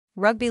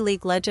Rugby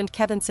league legend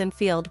Kevin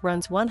Sinfield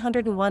runs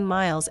 101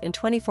 miles in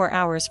 24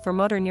 hours for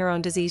motor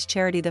neurone disease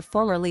charity. The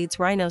former Leeds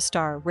Rhinos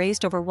star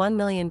raised over $1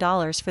 million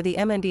for the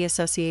MND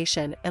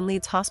Association and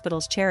Leeds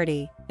Hospital's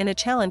charity, in a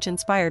challenge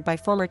inspired by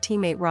former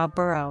teammate Rob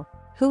Burrow,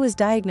 who was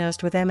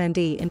diagnosed with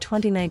MND in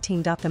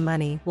 2019. The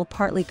money will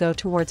partly go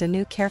towards a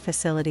new care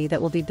facility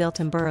that will be built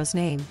in Burrow's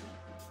name.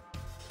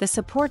 The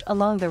support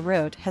along the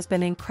route has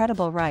been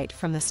incredible right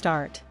from the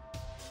start.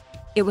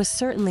 It was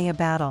certainly a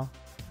battle.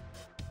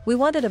 We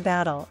wanted a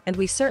battle, and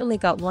we certainly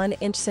got one.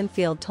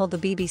 Sinfield told the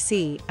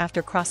BBC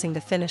after crossing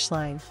the finish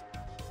line.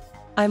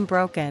 "I'm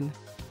broken.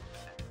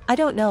 I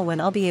don't know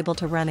when I'll be able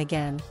to run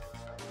again.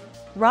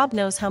 Rob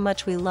knows how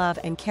much we love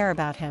and care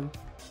about him.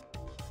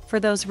 For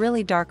those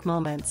really dark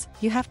moments,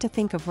 you have to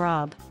think of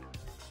Rob."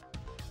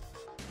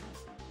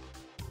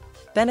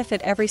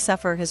 Benefit every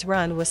sufferer. His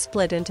run was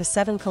split into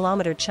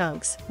 7-kilometer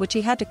chunks, which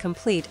he had to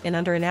complete in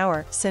under an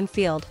hour.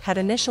 Sinfield had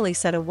initially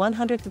set a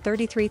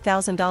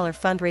 $133,000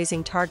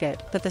 fundraising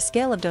target, but the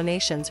scale of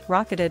donations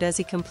rocketed as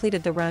he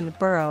completed the run.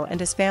 Burrow and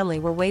his family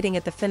were waiting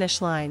at the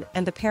finish line,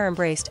 and the pair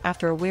embraced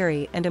after a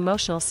weary and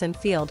emotional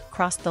Sinfield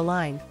crossed the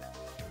line.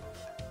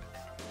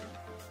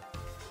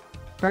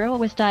 Burrow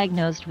was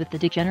diagnosed with the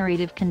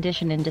degenerative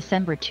condition in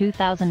December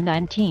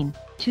 2019,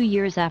 2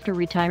 years after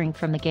retiring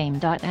from the game.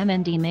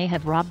 MND may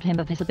have robbed him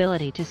of his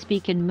ability to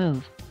speak and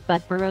move,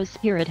 but Burrow's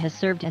spirit has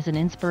served as an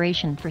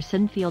inspiration for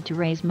Sinfield to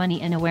raise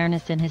money and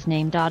awareness in his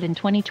name. In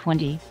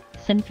 2020,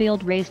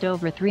 Sinfield raised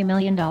over $3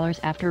 million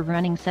after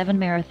running 7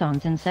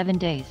 marathons in 7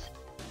 days.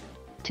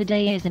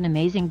 "Today is an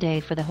amazing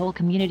day for the whole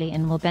community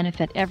and will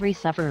benefit every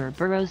sufferer,"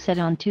 Burrow said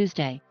on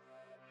Tuesday.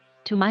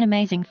 "To my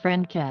amazing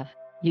friend Kev,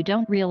 you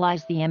don't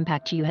realize the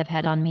impact you have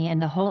had on me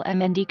and the whole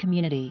MND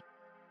community."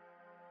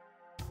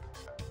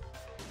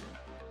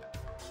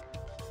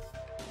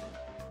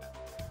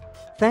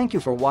 Thank you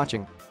for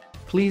watching.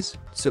 Please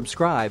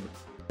subscribe